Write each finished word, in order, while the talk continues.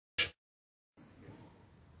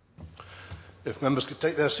If members could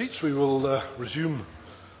take their seats, we will resume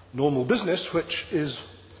normal business, which is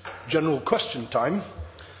general question time.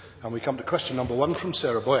 And we come to question number 1 from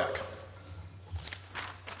Sarah Boyack.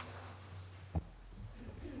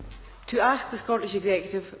 To ask the Scottish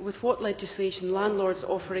Executive with what legislation landlords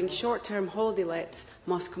offering short-term holiday lets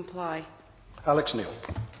must comply. Alex Neil.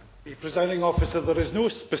 Presiding Officer, there is no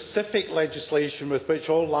specific legislation with which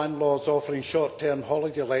all landlords offering short-term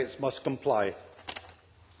holiday lets must comply.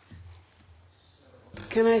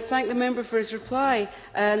 Can I thank the member for his reply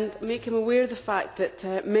and make him aware of the fact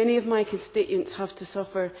that many of my constituents have to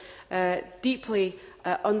suffer deeply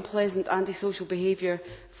unpleasant antisocial behaviour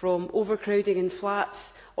from overcrowding in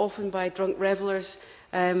flats, often by drunk revellers,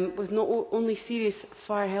 with not only serious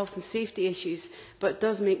fire, health and safety issues, but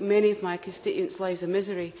does make many of my constituents' lives a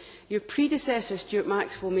misery. Your predecessor, Stuart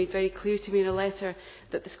Maxwell, made very clear to me in a letter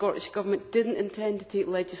that the Scottish Government didn't intend to take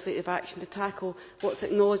legislative action to tackle what's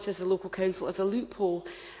acknowledged as the local council as a loophole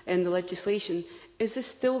in the legislation. Is this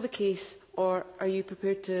still the case, or are you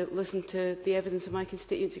prepared to listen to the evidence of my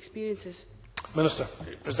constituents' experiences? Minister.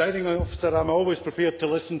 Presiding Officer, I am always prepared to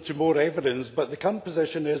listen to more evidence, but the current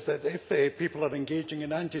position is that if people are engaging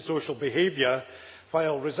in antisocial behaviour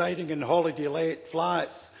while residing in holiday let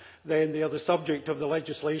flats, then they are the subject of the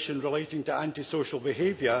legislation relating to antisocial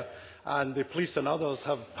behaviour, and the police and others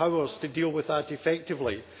have powers to deal with that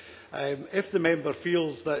effectively. If the member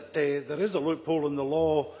feels that there is a loophole in the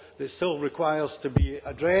law that still requires to be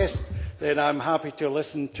addressed, then I am happy to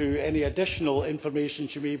listen to any additional information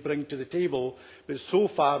she may bring to the table. But so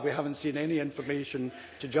far, we have not seen any information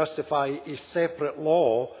to justify a separate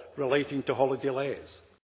law relating to holiday lets.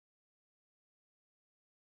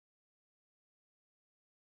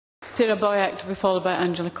 Sarah Boyack to be followed by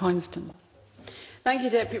Angela Coniston. Thank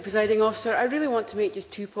you, Deputy Presiding Officer. I really want to make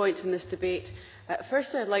just 2 points in this debate.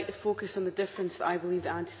 Firstly, I would like to focus on the difference that I believe the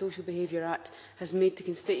Antisocial Behaviour Act has made to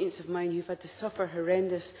constituents of mine who have had to suffer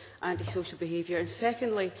horrendous antisocial behaviour. And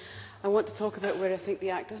secondly, I want to talk about where I think the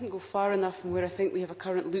Act doesn't go far enough and where I think we have a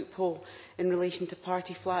current loophole in relation to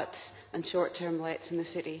party flats and short-term lets in the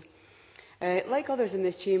city. Like others in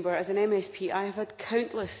this chamber, as an MSP, I have had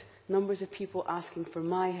countless numbers of people asking for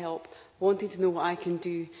my help, wanting to know what I can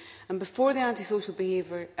do. And before the Antisocial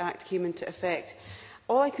Behaviour Act came into effect,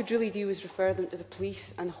 all I could really do was refer them to the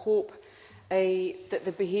police and hope that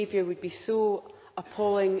the behaviour would be so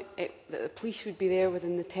appalling that the police would be there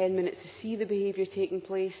within the 10 minutes to see the behaviour taking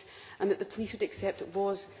place, and that the police would accept it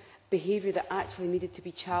was behaviour that actually needed to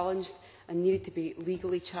be challenged and needed to be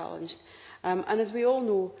legally challenged. And as we all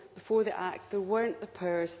know, before the Act, there weren't the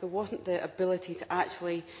powers, there wasn't the ability to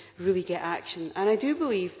actually really get action. And I do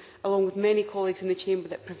believe, along with many colleagues in the chamber,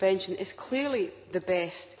 that prevention is clearly the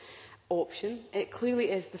best option. It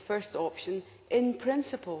clearly is the first option in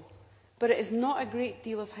principle. But it is not a great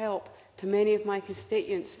deal of help to many of my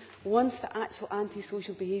constituents once the actual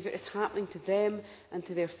antisocial behaviour is happening to them and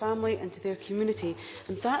to their family and to their community.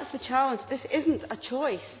 And that's the challenge. This isn't a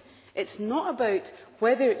choice. It's not about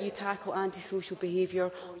whether you tackle antisocial behaviour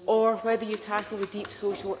or whether you tackle the deep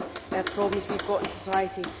social problems we've got in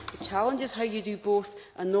society. The challenge is how you do both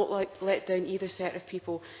and not let down either set of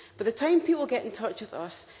people. By the time people get in touch with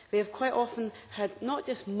us, they have quite often had not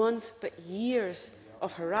just months but years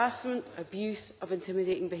of harassment, abuse, of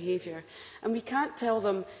intimidating behaviour. And we can't tell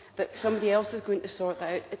them that somebody else is going to sort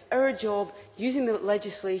that out. It's our job, using the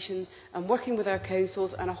legislation and working with our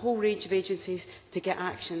councils and a whole range of agencies, to get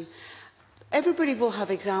action. Everybody will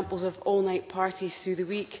have examples of all-night parties through the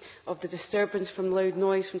week, of the disturbance from loud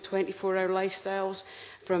noise, from 24-hour lifestyles,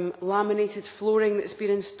 from laminated flooring that's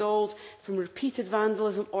been installed, from repeated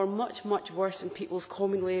vandalism, or much, much worse in people's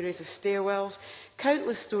communal areas of stairwells.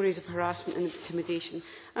 Countless stories of harassment and intimidation.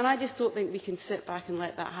 And I just don't think we can sit back and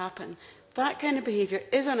let that happen. That kind of behaviour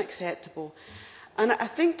is unacceptable. And I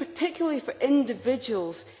think particularly for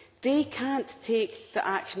individuals, they can't take the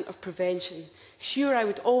action of prevention. Sure, I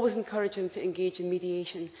would always encourage them to engage in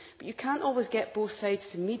mediation, but you can't always get both sides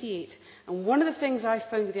to mediate. And one of the things I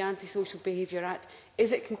found with the Antisocial Behaviour Act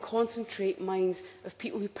is it can concentrate minds of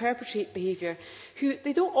people who perpetrate behaviour, who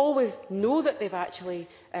they don't always know that they've actually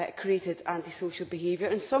created antisocial behaviour,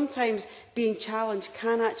 and sometimes being challenged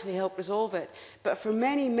can actually help resolve it. But for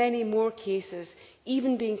many, many more cases,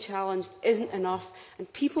 even being challenged isn't enough,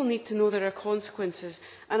 and people need to know there are consequences.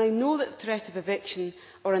 And I know that the threat of eviction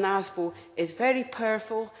or an ASBO is very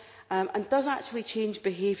powerful and does actually change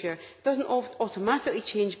behaviour. It doesn't automatically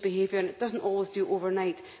change behaviour, and it doesn't always do it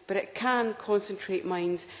overnight, but it can concentrate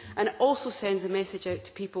minds, and it also sends a message out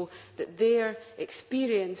to people that their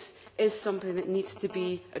experience is something that needs to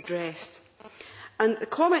be addressed. And the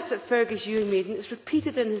comments that Fergus Ewing made, and it's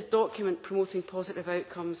repeated in his document promoting positive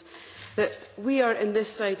outcomes, that we are in this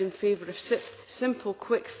side in favour of simple,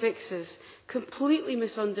 quick fixes, completely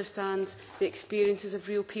misunderstands the experiences of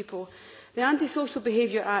real people. The Antisocial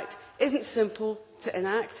Behaviour Act isn't simple to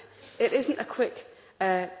enact. It isn't a quick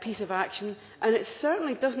piece of action, and it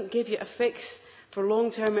certainly doesn't give you a fix for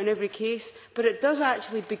long-term in every case, but it does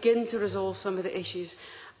actually begin to resolve some of the issues.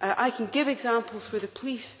 I can give examples where the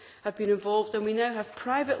police have been involved, and we now have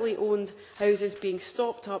privately owned houses being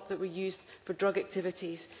stopped up that were used for drug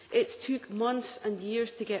activities. It took months and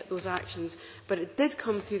years to get those actions, but it did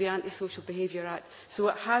come through the Antisocial Behaviour Act, so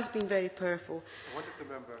it has been very powerful. I wonder if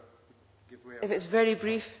the member give way. If it's very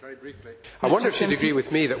brief. Very briefly. I wonder if she'd agree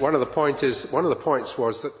with me that one of the points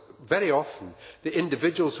was that very often the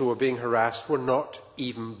individuals who were being harassed were not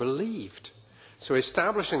even believed. So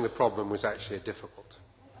establishing the problem was actually difficult.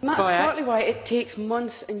 And that's partly why it takes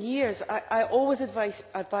months and years. I always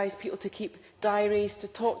advise people to keep diaries, to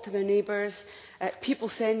talk to their neighbours. People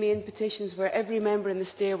send me in petitions where every member in the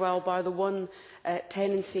stairwell, bar the one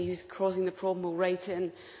tenancy who's causing the problem, will write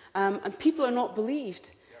in. And people are not believed.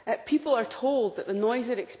 People are told that the noise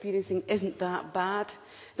they're experiencing isn't that bad.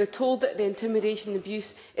 They're told that the intimidation and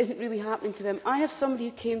abuse isn't really happening to them. I have somebody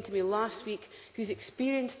who came to me last week who's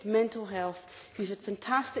experienced mental health, who's had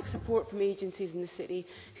fantastic support from agencies in the city,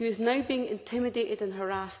 who is now being intimidated and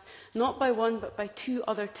harassed, not by one but by two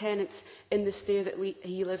other tenants in the stair that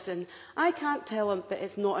he lives in. I can't tell him that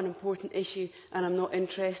it's not an important issue and I'm not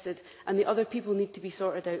interested, and the other people need to be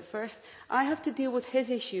sorted out first. I have to deal with his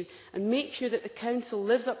issue and make sure that the council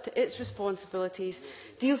lives up to its responsibilities,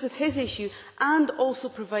 deals with his issue, and also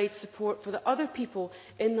provides support for the other people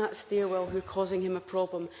in that stairwell who are causing him a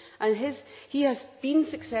problem. And he has been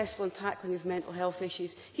successful in tackling his mental health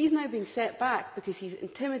issues. He's now being set back because he's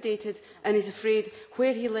intimidated and is afraid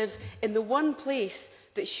where he lives in the one place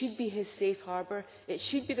that should be his safe harbour. It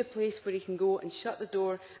should be the place where he can go and shut the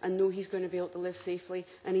door and know he's going to be able to live safely,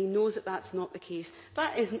 and he knows that that's not the case.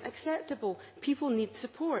 That isn't acceptable. People need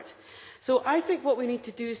support. So I think what we need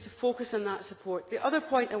to do is to focus on that support. The other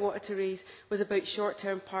point I wanted to raise was about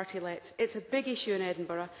short-term party lets. It's a big issue in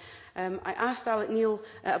Edinburgh. I asked Alec Neil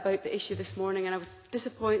about the issue this morning, and I was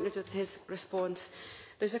disappointed with his response.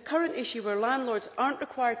 There's a current issue where landlords aren't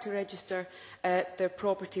required to register their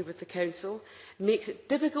property with the council. It makes it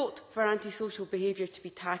difficult for antisocial behaviour to be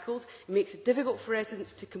tackled. It makes it difficult for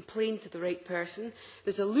residents to complain to the right person.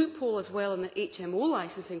 There's a loophole as well in the HMO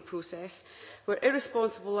licensing process, where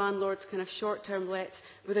irresponsible landlords can have short-term lets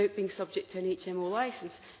without being subject to an HMO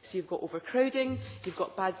licence. So you've got overcrowding, you've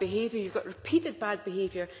got bad behaviour, you've got repeated bad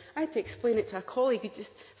behaviour. I had to explain it to a colleague who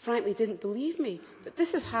just frankly didn't believe me. But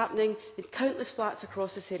this is happening in countless flats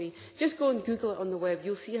across the city. Just go and Google it on the web.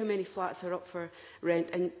 You'll see how many flats are up for rent.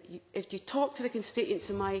 And if you talk to the constituents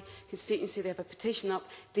in my constituency, they have a petition up.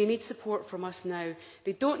 They need support from us now.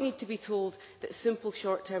 They don't need to be told that simple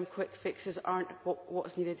short-term quick fixes aren't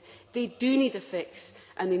what's needed. They do need a fix,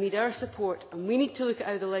 and they need our support. And we need to look at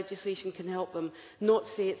how the legislation can help them, not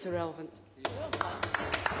say it's irrelevant.